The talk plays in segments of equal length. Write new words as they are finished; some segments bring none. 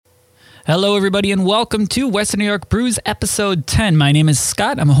Hello, everybody, and welcome to Western New York Brews Episode 10. My name is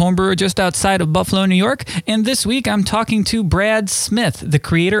Scott. I'm a home brewer just outside of Buffalo, New York, and this week I'm talking to Brad Smith, the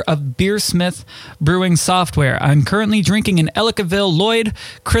creator of Beersmith Brewing Software. I'm currently drinking an Ellicottville Lloyd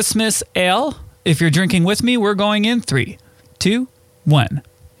Christmas Ale. If you're drinking with me, we're going in 3, 2, 1.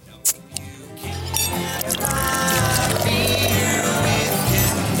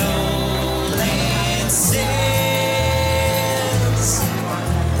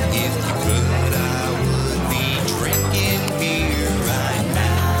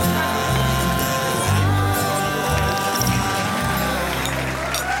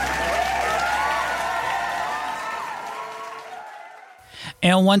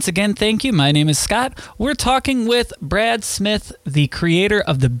 And once again, thank you. My name is Scott. We're talking with Brad Smith, the creator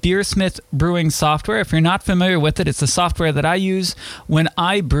of the Beersmith Brewing Software. If you're not familiar with it, it's the software that I use when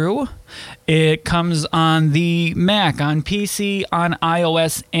I brew. It comes on the Mac, on PC, on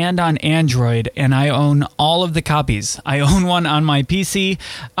iOS, and on Android, and I own all of the copies. I own one on my PC,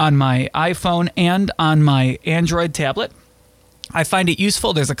 on my iPhone, and on my Android tablet. I find it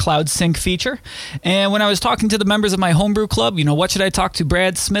useful. There's a cloud sync feature. And when I was talking to the members of my homebrew club, what should I talk to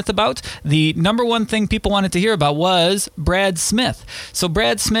Brad Smith about? The number one thing people wanted to hear about was Brad Smith. So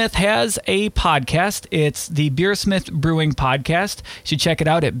Brad Smith has a podcast. It's the Beersmith Brewing Podcast. You should check it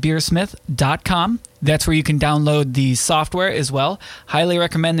out at beersmith.com. That's where you can download the software as well. Highly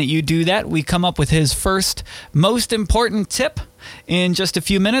recommend that you do that. We come up with his first most important tip in just a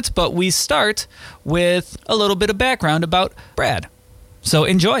few minutes, but we start with a little bit of background about Brad. So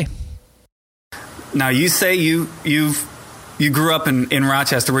enjoy. Now, you say you grew up in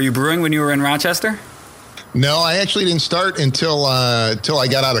Rochester. Were you brewing when you were in Rochester? No, I actually didn't start until I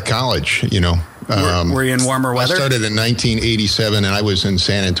got out of college, Were you in warmer weather? I started in 1987, and I was in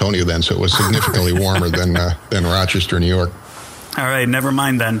San Antonio then, so it was significantly warmer than Rochester, New York. All right, never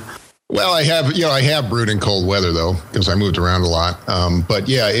mind then. Well, I have brewed in cold weather though, because I moved around a lot. But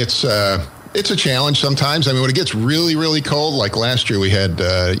yeah, it's a challenge sometimes. I mean, when it gets really, really cold, like last year, we had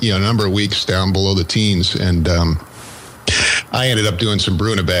a number of weeks down below the teens, and I ended up doing some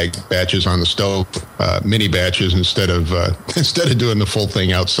brew in a bag batches on the stove, mini batches instead of doing the full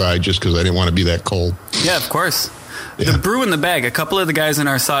thing outside, just because I didn't want to be that cold. Yeah, of course. Yeah. The brew in the bag. A couple of the guys in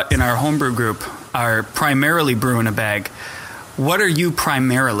our homebrew group are primarily brew in a bag. What are you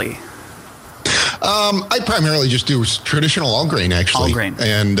primarily? I primarily just do traditional all grain, actually. All grain.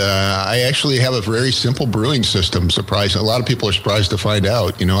 And I actually have a very simple brewing system. Surprising. A lot of people are surprised to find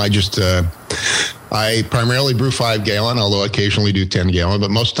out. I primarily brew 5-gallon, although I occasionally do 10-gallon.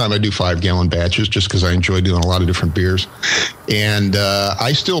 But most of the time I do 5-gallon batches just because I enjoy doing a lot of different beers. And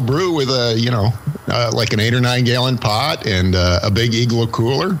I still brew with like an 8 or 9-gallon pot and a big igloo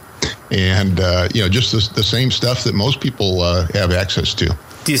cooler. And, just the same stuff that most people have access to.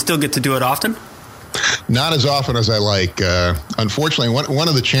 Do you still get to do it often? Not as often as I like. Unfortunately, one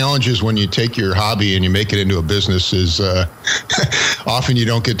of the challenges when you take your hobby and you make it into a business is often you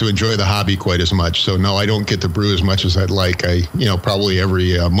don't get to enjoy the hobby quite as much. So, no, I don't get to brew as much as I'd like. Probably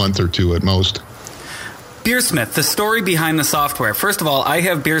every month or two at most. Beersmith, the story behind the software. First of all, I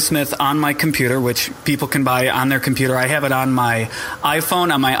have Beersmith on my computer, which people can buy on their computer. I have it on my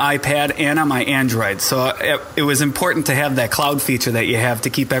iPhone, on my iPad, and on my Android. So it was important to have that cloud feature that you have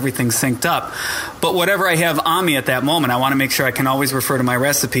to keep everything synced up. But whatever I have on me at that moment, I want to make sure I can always refer to my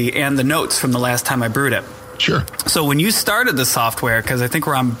recipe and the notes from the last time I brewed it. Sure. So when you started the software, because I think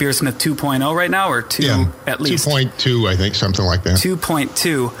we're on Beersmith 2.0 right now, or 2 at least. 2.2, I think, something like that.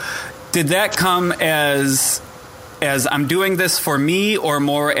 2.2. Did that come as I'm doing this for me, or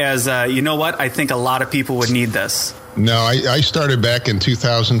more as, I think a lot of people would need this? No, I started back in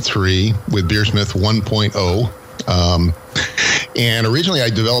 2003 with Beersmith 1.0. And originally I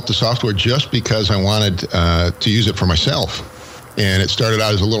developed the software just because I wanted to use it for myself. And it started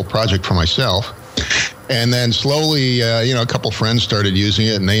out as a little project for myself. And then slowly, a couple friends started using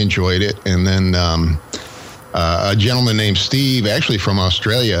it and they enjoyed it. And then a gentleman named Steve, actually from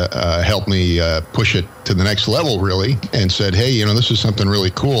Australia, helped me push it to the next level, really, and said, hey, this is something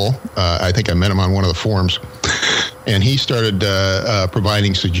really cool. I think I met him on one of the forums. And he started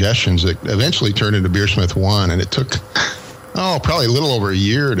providing suggestions that eventually turned into Beersmith 1. And it took, probably a little over a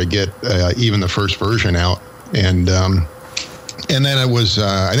year to get even the first version out. And then it was,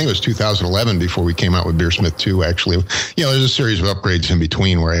 I think it was 2011 before we came out with Beersmith 2, actually. There's a series of upgrades in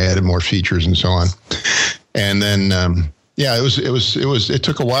between where I added more features and so on. And then, it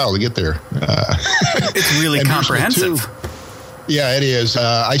took a while to get there. It's really comprehensive. Yeah, it is.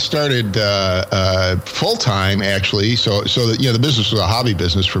 I started full time, actually. So that, the business was a hobby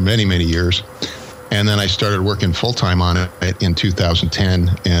business for many, many years. And then I started working full-time on it in 2010,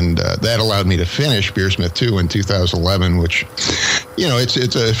 and that allowed me to finish Beersmith 2 in 2011, which,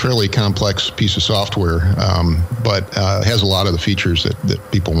 it's a fairly complex piece of software, but has a lot of the features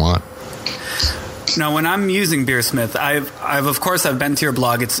that people want. Now, when I'm using Beersmith, I've been to your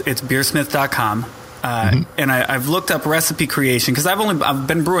blog. It's beersmith.com. And I've looked up recipe creation because I've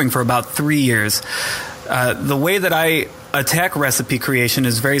been brewing for about 3 years. The way that I attack recipe creation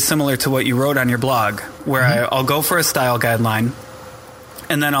is very similar to what you wrote on your blog, where I'll go for a style guideline,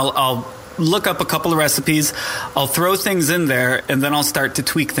 and then I'll look up a couple of recipes, I'll throw things in there, and then I'll start to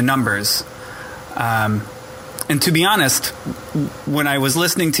tweak the numbers. And to be honest, when I was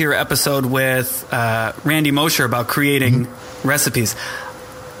listening to your episode with Randy Mosher about creating recipes,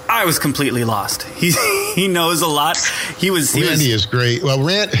 I was completely lost. He knows a lot. Randy is great. Well,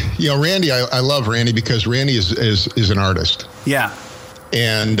 Randy, I love Randy because Randy is an artist. Yeah.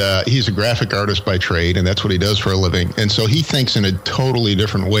 And he's a graphic artist by trade, and that's what he does for a living. And so he thinks in a totally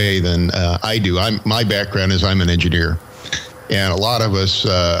different way than I do. My background is I'm an engineer. And a lot of us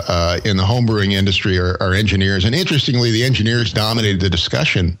in the homebrewing industry are engineers. And interestingly, the engineers dominated the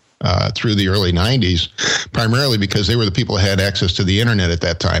discussion through the early 90s, primarily because they were the people who had access to the internet at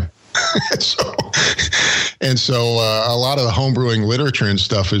that time. So a lot of the homebrewing literature and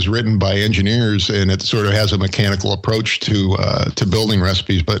stuff is written by engineers, and it sort of has a mechanical approach to building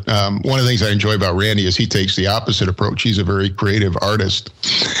recipes. But one of the things I enjoy about Randy is he takes the opposite approach. He's a very creative artist.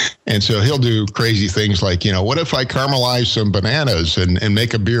 And so he'll do crazy things like, what if I caramelize some bananas and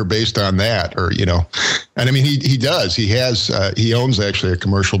make a beer based on that? Or, and I mean, he does. He owns actually a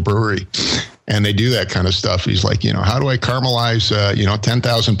commercial brewery, and they do that kind of stuff. He's like, how do I caramelize,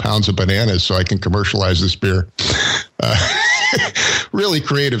 10,000 pounds of bananas so I can commercialize this beer? Really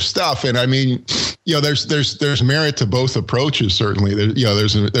creative stuff. And I mean, there's merit to both approaches. Certainly,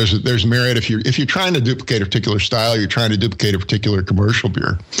 there's merit if you're trying to duplicate a particular style, you're trying to duplicate a particular commercial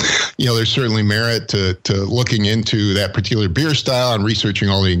beer. There's certainly merit to looking into that particular beer style and researching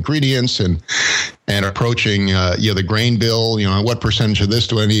all the ingredients and approaching the grain bill. What percentage of this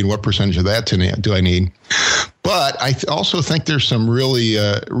do I need? What percentage of that do I need? But I also think there's some really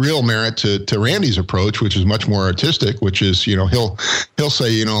real merit to Randy's approach, which is much more artistic. Which is, he'll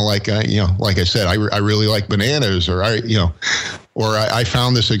say, like I said, I really like bananas, or I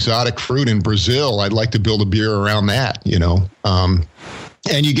found this exotic fruit in Brazil. I'd like to build a beer around that.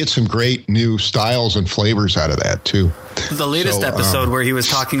 And you get some great new styles and flavors out of that too. The latest episode where he was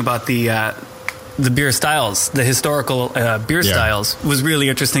talking about the beer styles, the historical beer styles, was really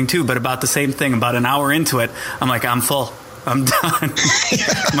interesting too. But about the same thing, about an hour into it, I'm like, I'm full. I'm done.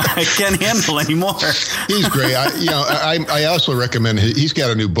 I can't handle anymore. He's great. I also recommend, he's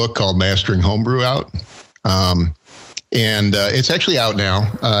got a new book called Mastering Homebrew out. And it's actually out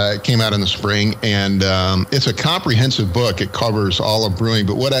now. It came out in the spring, and it's a comprehensive book. It covers all of brewing.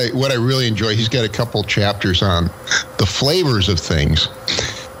 But what I really enjoy, he's got a couple chapters on the flavors of things.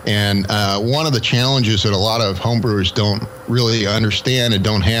 And one of the challenges that a lot of homebrewers don't really understand and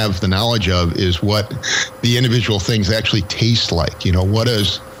don't have the knowledge of is what the individual things actually taste like. What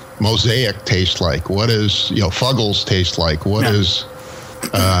does Mosaic taste like? What does Fuggles taste like? What does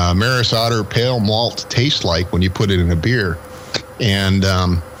Maris Otter Pale Malt taste like when you put it in a beer? And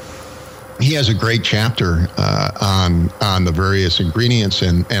he has a great chapter on the various ingredients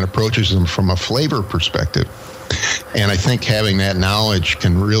and approaches them from a flavor perspective. And I think having that knowledge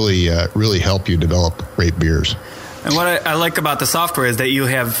can really help you develop great beers. And what I like about the software is that you'll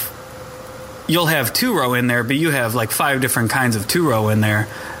have two-row in there, but you have like 5 different kinds of two-row in there.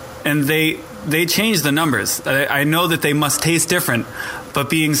 And they change the numbers. I know that they must taste different, but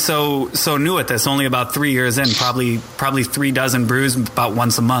being so new at this, only about 3 years in, probably 3 dozen brews about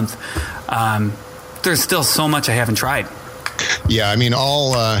once a month, there's still so much I haven't tried. Yeah, I mean, a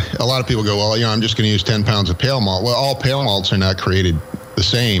lot of people go, well, I'm just going to use 10 pounds of pale malt. Well, all pale malts are not created the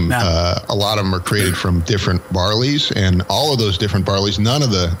same. No. A lot of them are created from different barleys, and all of those different barleys, none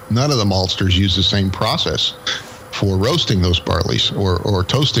of the maltsters use the same process for roasting those barleys or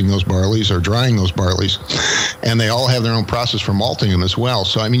toasting those barleys or drying those barleys. And they all have their own process for malting them as well.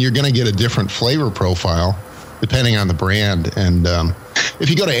 So, I mean, you're going to get a different flavor profile depending on the brand. And if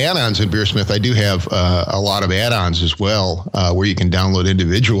you go to add-ons in Beersmith, I do have a lot of add-ons as well, where you can download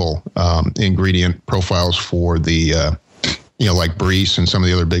individual ingredient profiles for the, like Briess and some of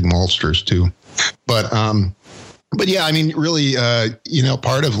the other big maltsters too. But yeah, I mean, really,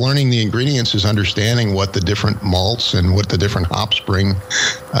 part of learning the ingredients is understanding what the different malts and what the different hops bring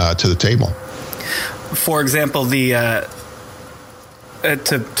to the table. For example,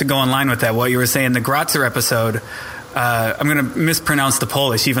 to go in line with that, what you were saying, the Gratzer episode, I'm going to mispronounce the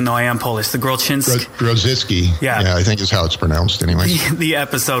Polish, even though I am Polish. The Grodziskie. Grodziskie. Yeah, I think is how it's pronounced anyways. The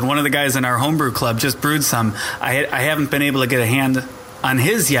episode, one of the guys in our homebrew club just brewed some. I haven't been able to get a hand on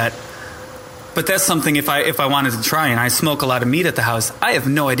his yet, but that's something if I wanted to try, and I smoke a lot of meat at the house, I have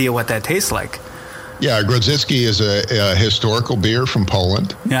no idea what that tastes like. Yeah, Grodziskie is a historical beer from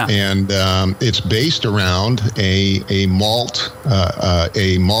Poland, and it's based around a malted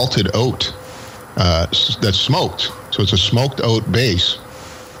oat that's smoked. So it's a smoked oat base,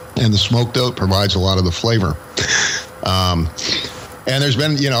 and the smoked oat provides a lot of the flavor. And there's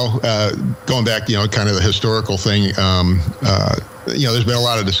been, going back, kind of the historical thing. There's been a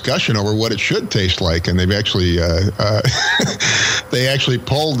lot of discussion over what it should taste like, and they've actually they actually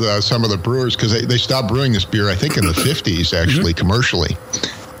pulled some of the brewers because they stopped brewing this beer, I think, in the 50s, actually, commercially.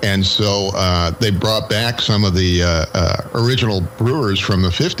 And so they brought back some of the original brewers from the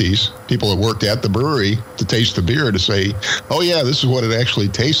 50s, people that worked at the brewery, to taste the beer to say, oh, yeah, this is what it actually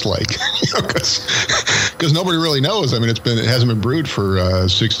tastes like. Because nobody really knows. I mean, it hasn't been brewed for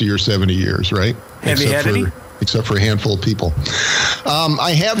 60 or 70 years, right? Have you had any? Except for a handful of people.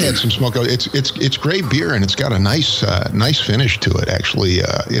 I have had some smoke. It's great beer, and it's got a nice finish to it. Actually,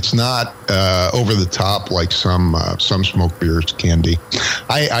 it's not over the top like some smoked beers can be.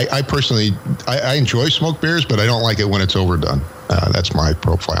 I personally enjoy smoked beers, but I don't like it when it's overdone. That's my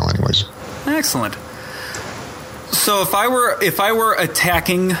profile, anyways. Excellent. So if I were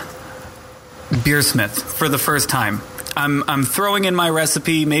attacking Beersmith for the first time, I'm throwing in my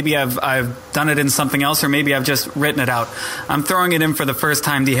recipe. Maybe I've done it in something else, or maybe I've just written it out. I'm throwing it in for the first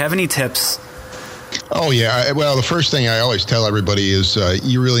time. Do you have any tips? Oh, yeah. Well, the first thing I always tell everybody is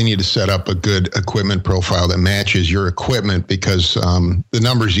you really need to set up a good equipment profile that matches your equipment, because the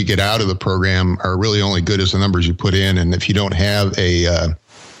numbers you get out of the program are really only good as the numbers you put in. And if you don't have an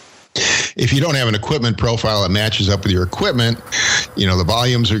equipment profile that matches up with your equipment, the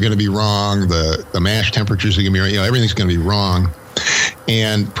volumes are going to be wrong. The mash temperatures are going to be wrong. Everything's going to be wrong.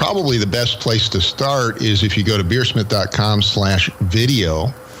 And probably the best place to start is if you go to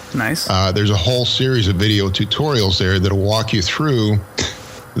beersmith.com/video. Nice. There's a whole series of video tutorials there that'll walk you through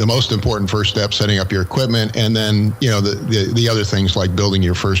the most important first step, setting up your equipment, and then, the other things like building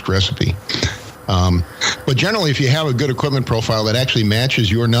your first recipe. But generally, if you have a good equipment profile that actually matches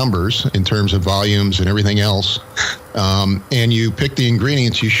your numbers in terms of volumes and everything else, and you pick the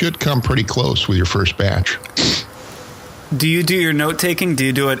ingredients, you should come pretty close with your first batch. Do you do your note-taking? Do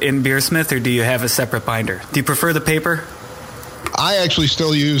you do it in Beersmith, or do you have a separate binder? Do you prefer the paper? I actually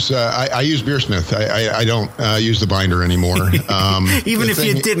still use I use Beersmith. I don't use the binder anymore. Even if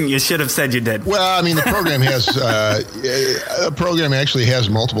you didn't, you should have said you did. Well, I mean, the program actually has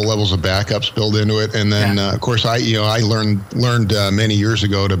multiple levels of backups built into it, and then of course I learned many years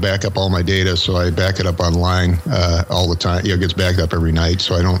ago to back up all my data, so I back it up online all the time. It gets backed up every night,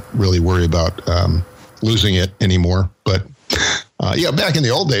 so I don't really worry about losing it anymore. But back in the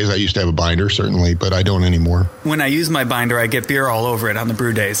old days, I used to have a binder, certainly, but I don't anymore. When I use my binder, I get beer all over it on the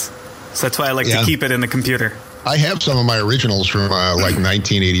brew days. So that's why I like to keep it in the computer. I have some of my originals from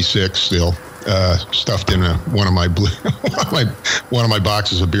 1986 still stuffed in one of my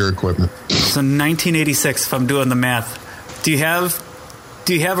boxes of beer equipment. So 1986, if I'm doing the math, do you have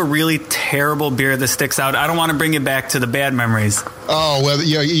a really terrible beer that sticks out? I don't want to bring you back to the bad memories. Oh, well,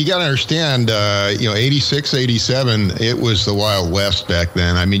 you got to understand, 86, 87, it was the Wild West back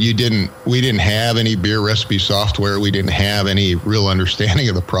then. I mean, we didn't have any beer recipe software. We didn't have any real understanding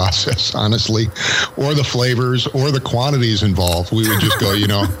of the process, honestly, or the flavors or the quantities involved. We would just go,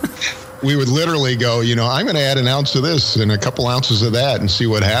 we would literally go, I'm going to add an ounce of this and a couple ounces of that and see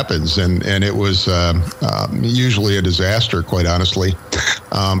what happens. And it was usually a disaster, quite honestly.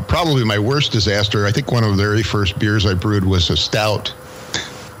 Probably my worst disaster, I think one of the very first beers I brewed was a stout.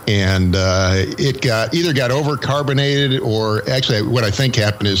 And it either got over-carbonated, or actually what I think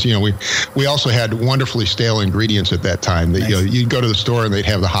happened is, we also had wonderfully stale ingredients at that time. Nice. You'd go to the store and they'd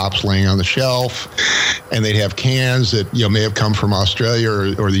have the hops laying on the shelf, and they'd have cans that may have come from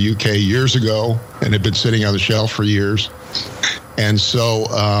Australia or the UK years ago and had been sitting on the shelf for years. And so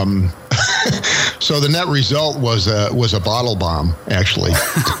so the net result was a bottle bomb, actually.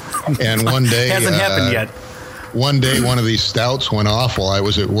 And one day hasn't happened yet. One day, one of these stouts went off while I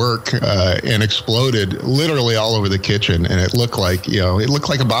was at work and exploded literally all over the kitchen. And it looked like,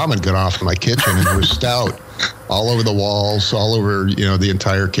 a bomb had gone off in my kitchen, and there was stout all over the walls, all over, the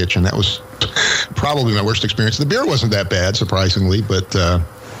entire kitchen. That was probably my worst experience. The beer wasn't that bad, surprisingly, but a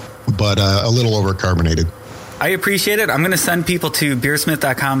little over-carbonated. I appreciate it. I'm going to send people to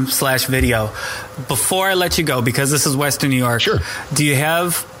beersmith.com/video. Before I let you go, because this is Western New York, sure. Do you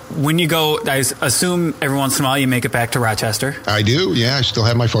have when you go, I assume every once in a while you make it back to Rochester. I do, yeah. I still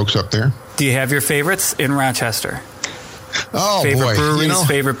have my folks up there. Do you have your favorites in Rochester? Oh, favorite boy. breweries,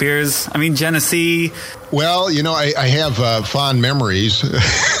 favorite beers? I mean, Genesee. Well, I have fond memories.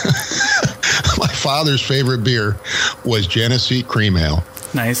 My father's favorite beer was Genesee Cream Ale.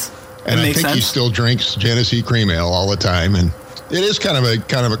 Nice. And I think he still drinks Genesee Cream Ale all the time. And it is kind of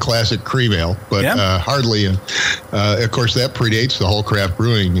a classic cream ale, but hardly. Of course, that predates the whole craft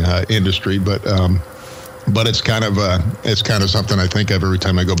brewing industry. But it's kind of something I think of every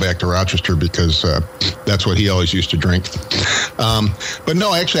time I go back to Rochester, because that's what he always used to drink. But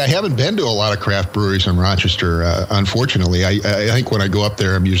no, actually, I haven't been to a lot of craft breweries in Rochester. Unfortunately, I think when I go up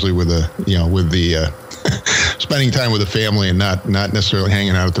there, I'm usually with the spending time with the family and not necessarily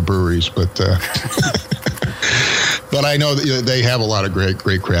hanging out at the breweries. But but I know that they have a lot of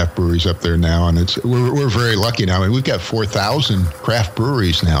great craft breweries up there now, and we're very lucky now. I mean, we've got 4,000 craft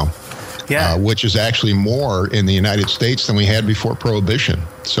breweries now. Yeah. Which is actually more in the United States than we had before Prohibition.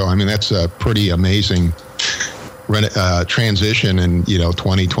 So, I mean, that's a pretty amazing transition in,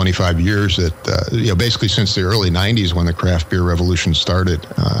 20, 25 years that, basically since the early 90s when the craft beer revolution started.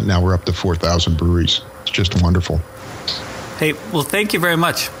 Now we're up to 4,000 breweries. It's just wonderful. Hey, well, thank you very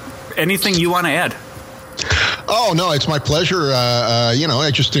much. Anything you want to add? Oh, no, it's my pleasure.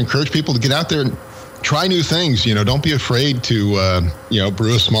 I just encourage people to get out there and try new things. Don't be afraid to,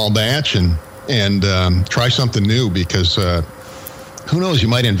 brew a small batch and try something new, because who knows, you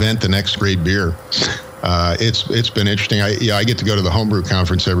might invent the next great beer. It's been interesting. I get to go to the homebrew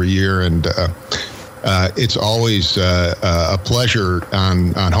conference every year, and it's always a pleasure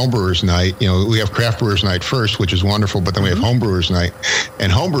on Homebrewers Night. We have Craft Brewers Night first, which is wonderful, but then we have Homebrewers Night.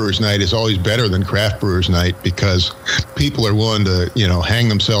 And Homebrewers Night is always better than Craft Brewers Night, because people are willing to, hang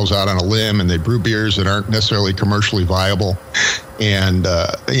themselves out on a limb, and they brew beers that aren't necessarily commercially viable. And,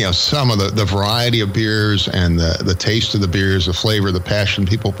 some of the variety of beers and the taste of the beers, the flavor, the passion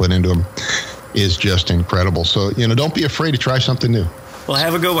people put into them is just incredible. So, don't be afraid to try something new. Well,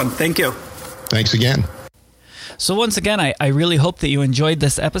 have a good one. Thank you. Thanks again. So once again, I really hope that you enjoyed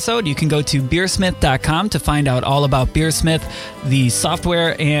this episode. You can go to beersmith.com to find out all about Beersmith, the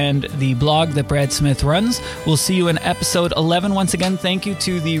software, and the blog that Brad Smith runs. We'll see you in episode 11. Once again, thank you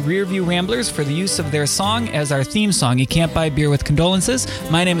to the Rearview Ramblers for the use of their song as our theme song. You can't buy beer with condolences.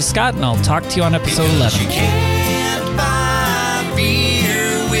 My name is Scott, and I'll talk to you on episode 11. You can't buy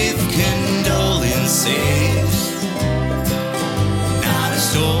beer with condolences. Not a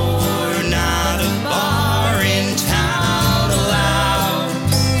store